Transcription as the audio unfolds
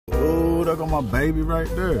Oh, there go my baby right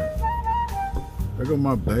there. There go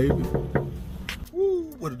my baby. Woo,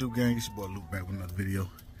 what it do, gang? It's your boy Luke back with another video.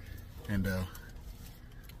 And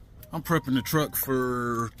I'm prepping the truck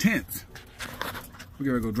for tint. We're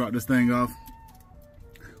gonna go drop this thing off.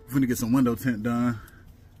 We're gonna get some window tint done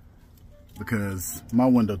because my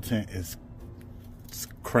window tint is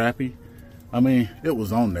crappy. I mean, it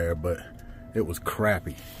was on there, but it was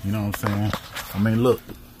crappy. You know what I'm saying? I mean, look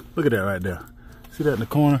at that right there. See that in the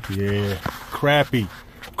corner? Yeah, crappy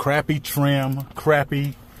trim,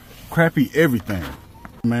 crappy everything.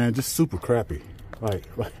 Man, just super crappy. Like,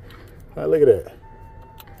 look at that.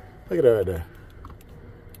 Look at that right there.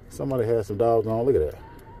 Somebody had some dogs on. Look at that.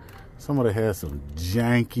 Somebody had some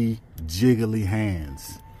janky, jiggly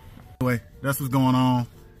hands. Anyway, that's what's going on.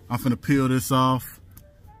 I'm finna peel this off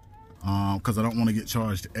because I don't want to get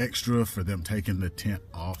charged extra for them taking the tint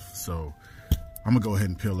off. So I'm gonna go ahead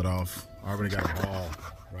and peel it off. I already got a ball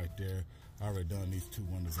right there. I already done these two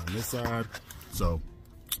windows on this side. So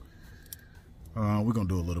we're gonna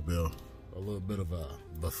do a little bit of a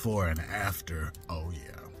before and after. Oh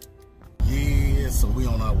yeah. Yeah, so we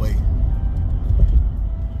on our way.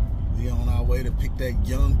 We on our way to pick that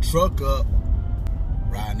young truck up.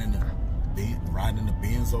 Riding in the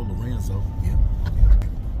Benzo Lorenzo. Yeah.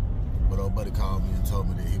 But old buddy called me and told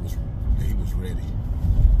me that he was ready.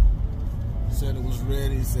 Said it was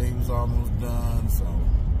ready, said he was almost done, so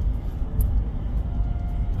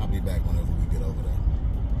I'll be back whenever we get over there.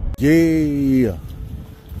 Yeah,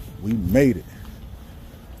 we made it.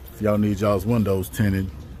 If y'all need y'all's windows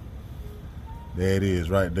tinted, there it is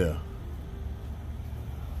right there.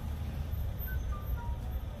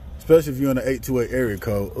 Especially if you're in the 828 area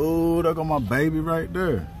code. Oh, there go my baby right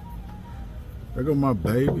there. There go my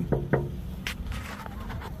baby.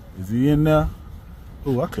 Is he in there?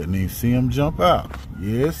 Oh, I couldn't even see him jump out.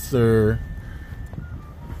 Yes, sir.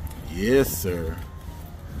 Yes, sir.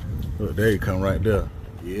 Look, there you come right there.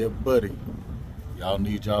 Yeah, buddy. Y'all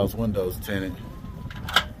need y'all's windows tinted.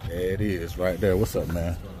 There it is right there. What's up,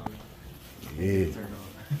 man? Yeah.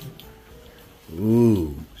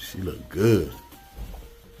 Ooh, she look good.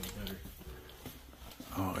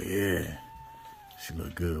 Oh yeah, she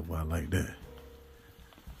look good. Boy, I like that.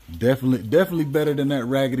 Definitely better than that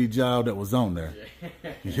raggedy job that was on there.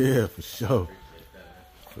 Yeah, for sure.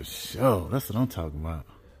 For sure. That's what I'm talking about.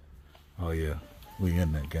 Oh yeah, we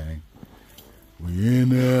in that gang. We in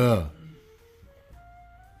there.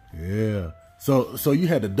 Yeah. So you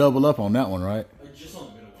had to double up on that one, right? Just on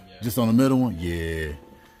the middle one, yeah. Just on the middle one? Yeah.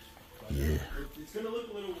 Yeah. It's gonna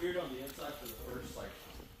look a little weird on the inside for the first week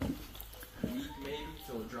maybe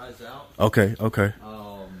till it dries out. Okay.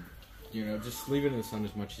 You know, just leave it in the sun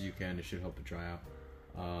as much as you can. It should help it dry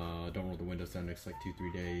out. Don't roll the windows down next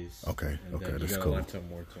 2-3 days. Okay. And then That's you got cool. a lifetime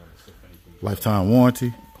warranty on it, so if anything. Lifetime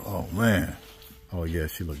warranty. Oh man. Oh yeah,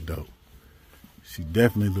 she looked dope. She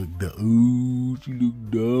definitely looked dope. Ooh, she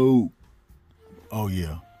looked dope. Oh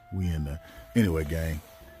yeah, we in there. Anyway, gang,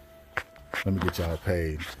 let me get y'all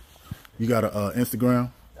paid. You got a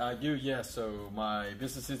Instagram? I do, yeah. So my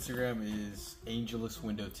business Instagram is Angelus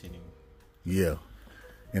Window Tinting. Yeah.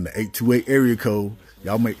 In the 828 area code,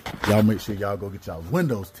 y'all make sure y'all go get y'all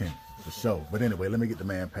windows tinted for sure. But anyway, let me get the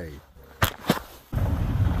man paid.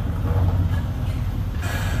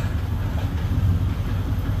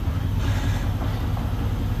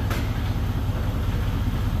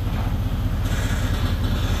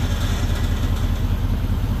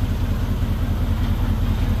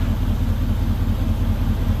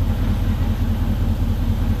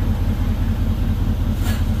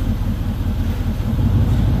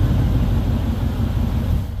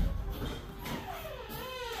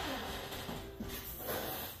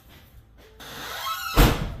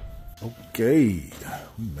 Okay,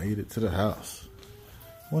 we made it to the house.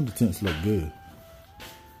 Window tints look good.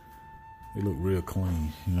 They look real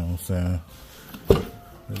clean, you know what I'm saying?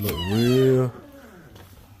 They look real.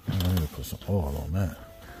 I need to put some oil on that.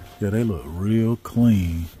 Yeah, they look real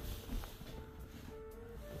clean.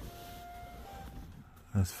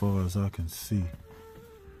 As far as I can see,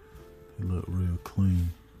 they look real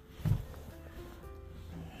clean.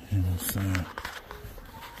 You know what I'm saying?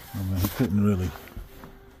 I mean, he couldn't really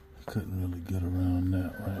get around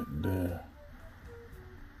that right there.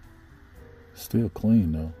 Still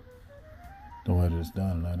clean though. The way that it's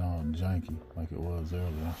done, not all janky like it was earlier.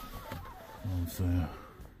 You know what I'm saying?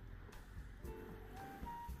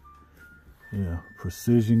 Yeah,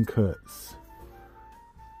 precision cuts.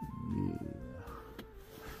 Yeah.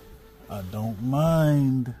 I don't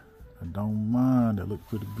mind. That looked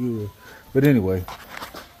pretty good. But anyway,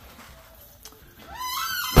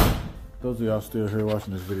 those of y'all still here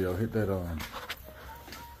watching this video, hit that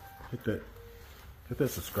hit that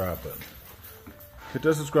subscribe button. Hit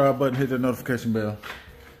that subscribe button, hit that notification bell,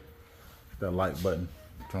 hit that like button,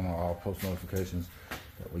 turn on all post notifications.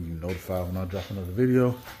 That way you notify when I drop another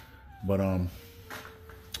video. But I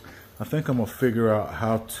think I'm gonna figure out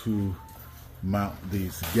how to mount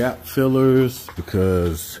these gap fillers,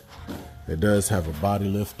 because it does have a body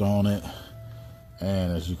lift on it,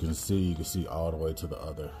 and as you can see all the way to the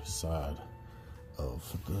other side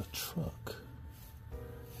of the truck,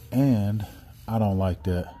 and I don't like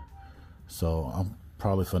that, so I'm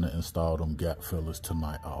probably gonna install them gap fillers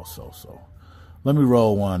tonight also. So let me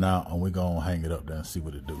roll one out and we're gonna hang it up there and see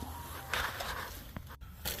what it do.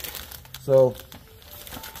 So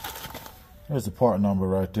there's the part number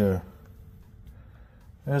right there.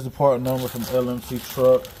 There's the part number from LMC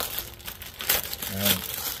truck. And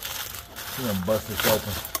see them bust this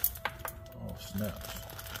open. Oh snaps.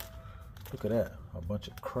 Look at that. A bunch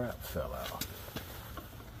of crap fell out.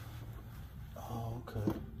 Oh,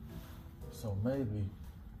 okay. So maybe.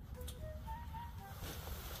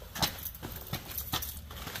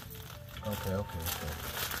 Okay.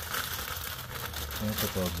 Let me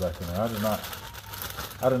put those back in there.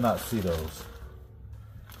 I did not see those.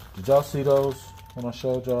 Did y'all see those when I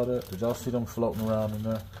showed y'all that? Did y'all see them floating around in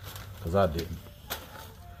there? Because I didn't.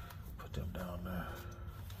 Put them down there.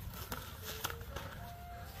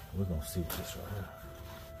 We're going to see this right here.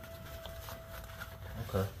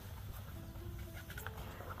 Okay.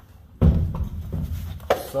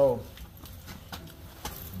 So,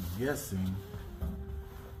 I'm guessing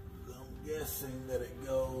that it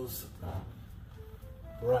goes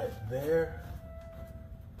right there.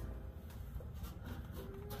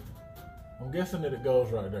 I'm guessing that it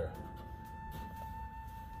goes right there.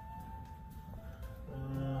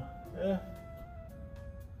 Yeah,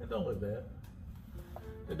 it don't look bad.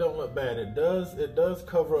 It don't look bad. It does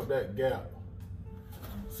cover up that gap.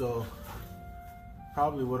 So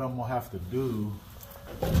probably what I'm gonna have to do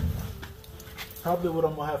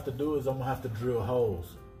is I'm gonna have to drill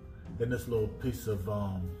holes in this little piece of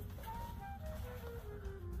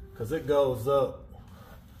because it goes up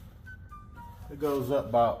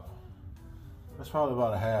about, that's probably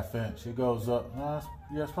about a ½ inch. It goes up,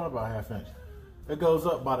 yeah, it's probably about a ½ inch. It goes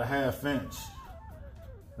up about a ½ inch.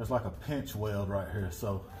 There's like a pinch weld right here.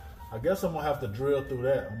 So I guess I'm gonna have to drill through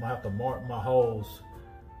that. I'm gonna have to mark my holes,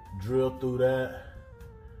 drill through that,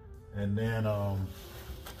 and then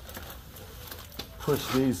push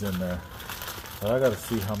these in there. But I gotta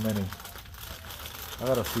see how many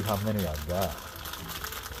I got.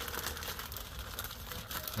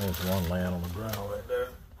 There's one laying on the ground right there.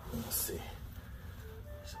 Let's see.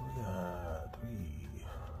 So we got 3.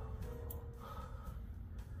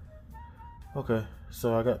 Okay,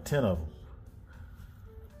 so I got 10 of them.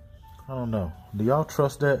 I don't know. Do y'all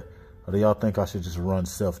trust that? Or do y'all think I should just run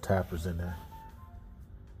self-tappers in there?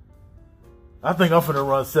 I think I'm finna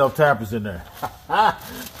run self-tappers in there.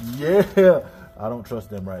 Yeah. I don't trust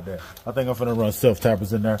them right there. I think I'm finna run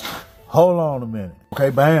self-tappers in there. Hold on a minute. Okay,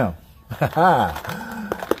 bam.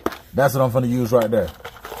 That's what I'm finna use right there.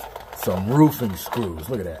 Some roofing screws.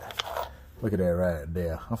 Look at that. Look at that right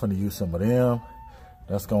there. I'm finna use some of them.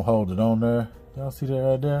 That's gonna hold it on there. Y'all see that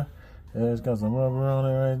right there? Yeah, it's got some rubber on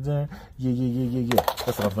it right there. Yeah.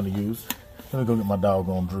 That's what I'm finna use. Let me go get my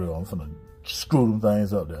doggone drill. I'm finna screw them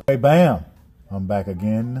things up there. Okay, bam. I'm back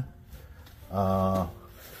again.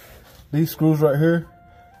 These screws right here,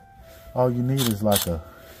 all you need is like they're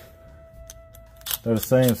the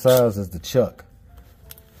same size as the chuck.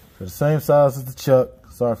 They're the same size as the chuck.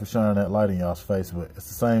 Sorry for shining that light in y'all's face, but it's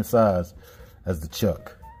the same size as the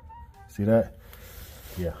chuck. See that?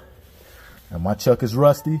 Yeah. And my chuck is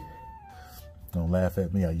rusty. Don't laugh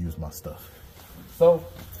at me, I use my stuff. So,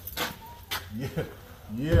 yeah.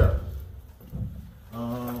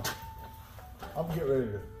 I'm getting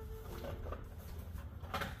ready to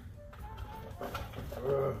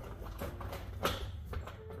let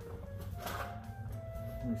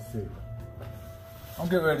me see. I'm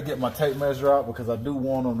getting ready to get my tape measure out because I do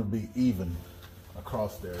want them to be even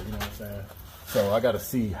across there, you know what I'm saying? So I got to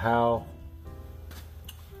see how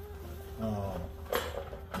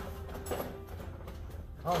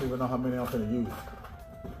I don't even know how many I'm gonna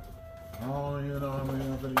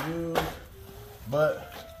use.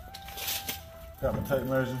 But got my tape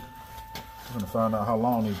measure. I'm gonna find out how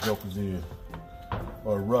long these jokers is,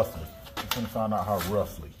 or roughly. I'm gonna find out how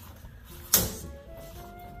roughly. Let's see.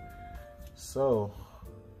 So,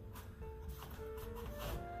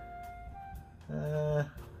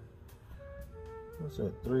 what's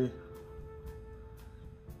that?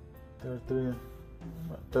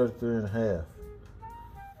 33 and a half.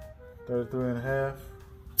 33 and a half.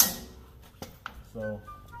 So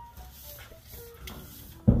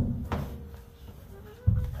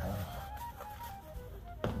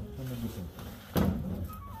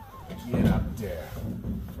Yeah.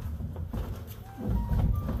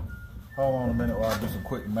 Hold on a minute while I do some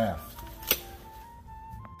quick math.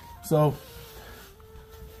 So,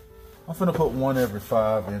 I'm finna put one every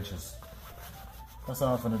 5 inches. That's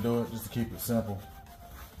how I'm finna do it, just to keep it simple.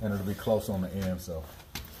 And it'll be close on the end, so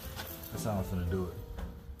that's how I'm finna do it.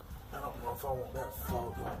 I don't know if I want that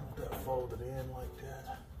folded. I want that folded in like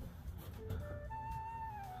that.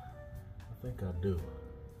 I think I do.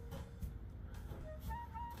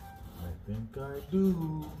 I think I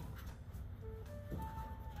do.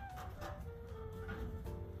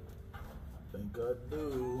 I think I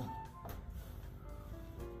do.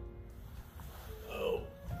 Oh.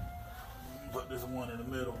 Put this one in the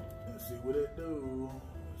middle and see what it do.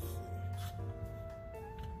 Let's see.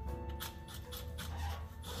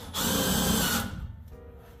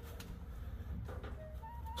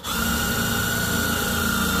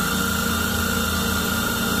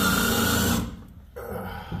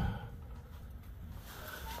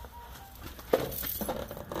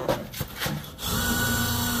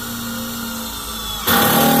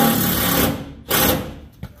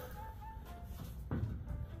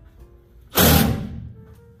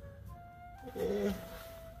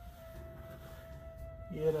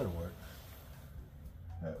 Yeah, that'll work.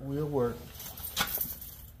 That will work.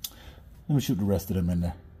 Let me shoot the rest of them in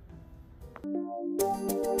there.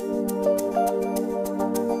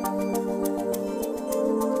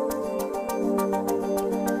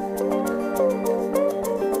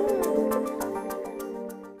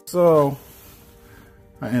 So,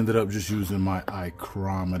 I ended up just using my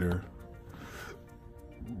micrometer.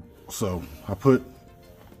 So, I put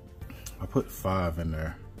 5 in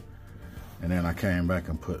there. And then I came back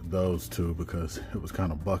and put those 2 because it was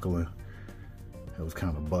kind of buckling. It was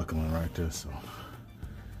kind of buckling right there, so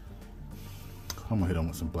I'm gonna hit them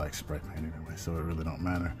with some black spray paint anyway, so it really don't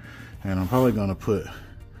matter. And I'm probably gonna put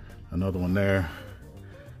another one there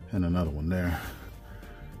and another one there.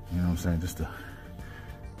 You know what I'm saying? Just to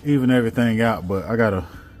even everything out, but I gotta,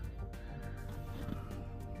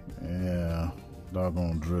 yeah,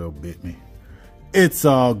 doggone drill bit me. It's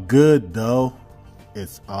all good though.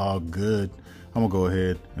 It's all good. I'm gonna go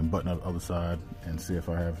ahead and button up the other side and see if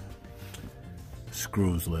I have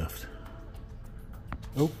screws left.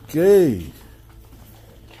 Okay.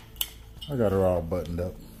 I got her all buttoned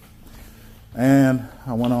up. And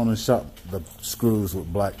I went on and shot the screws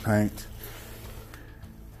with black paint.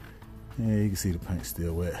 Yeah, you can see the paint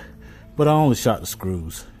still wet. But I only shot the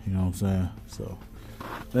screws, you know what I'm saying? So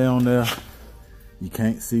they on there. You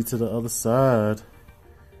can't see to the other side.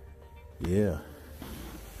 Yeah.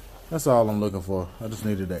 That's all I'm looking for. I just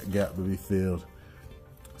needed that gap to be filled.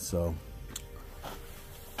 So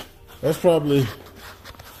that's probably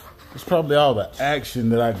all the action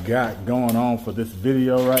that I got going on for this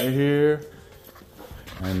video right here.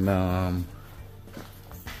 And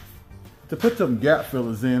to put them gap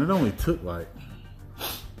fillers in, it only took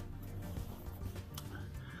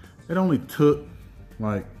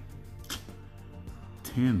like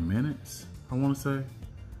 10 minutes, I want to say.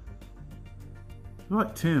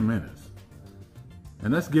 Like 10 minutes.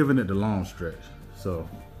 And that's giving it the long stretch. So,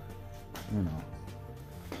 you know.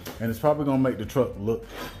 And it's probably gonna make the truck look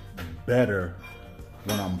better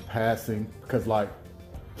when I'm passing. Because like,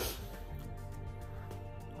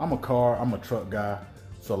 I'm a truck guy.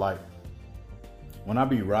 So like, when I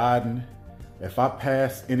be riding, if I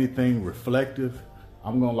pass anything reflective,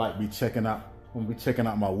 I'm gonna like be checking out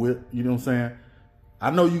my whip, you know what I'm saying?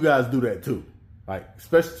 I know you guys do that too. Like,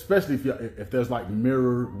 especially if there's like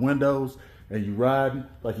mirror windows and you riding,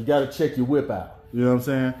 like you gotta check your whip out. You know what I'm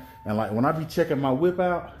saying? And like when I be checking my whip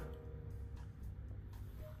out,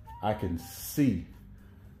 I can see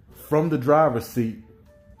from the driver's seat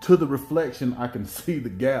to the reflection, I can see the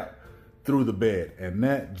gap through the bed. And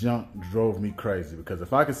that junk drove me crazy because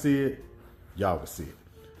if I could see it, y'all would see it.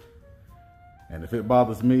 And if it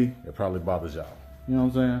bothers me, it probably bothers y'all. You know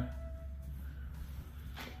what I'm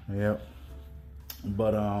saying? Yep.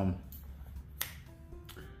 But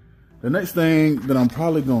the next thing that I'm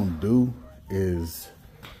probably gonna do is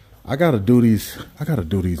I gotta do these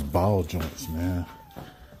ball joints, man.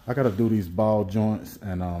 I gotta do these ball joints,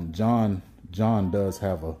 and John does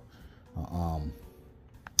have a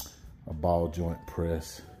ball joint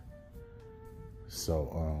press.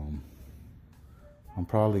 So I'm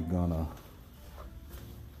probably gonna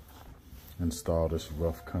install this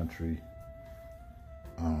rough country.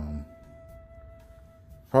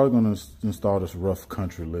 Probably gonna install this rough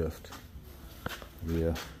country lift.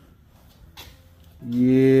 Yeah.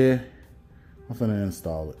 I'm finna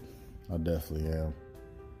install it. I definitely am.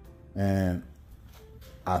 And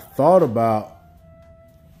I thought about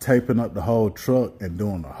taping up the whole truck and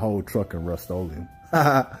doing the whole truck in Rust-Oleum.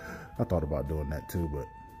 I thought about doing that too, but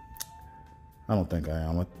I don't think I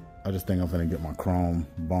am. I just think I'm gonna get my chrome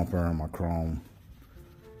bumper and my chrome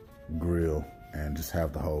grill and just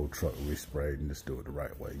have the whole truck resprayed and just do it the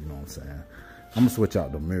right way. You know what I'm saying? I'm gonna switch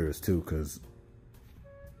out the mirrors too, because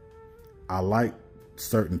I like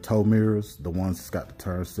certain tow mirrors, the ones that's got the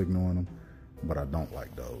turn signal in them, but I don't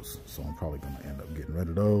like those. So I'm probably gonna end up getting rid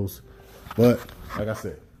of those. But like I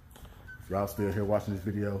said, if y'all still here watching this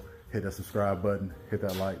video, hit that subscribe button, hit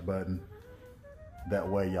that like button. That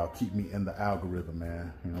way y'all keep me in the algorithm,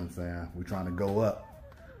 man. You know what I'm saying? We're trying to go up.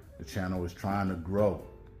 The channel is trying to grow.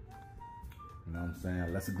 You know what I'm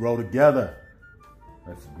saying? Let's grow together.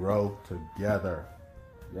 Let's grow together.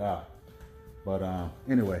 Yeah. But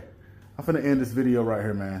anyway, I'm finna end this video right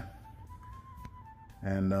here, man.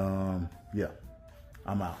 And yeah,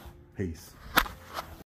 I'm out. Peace.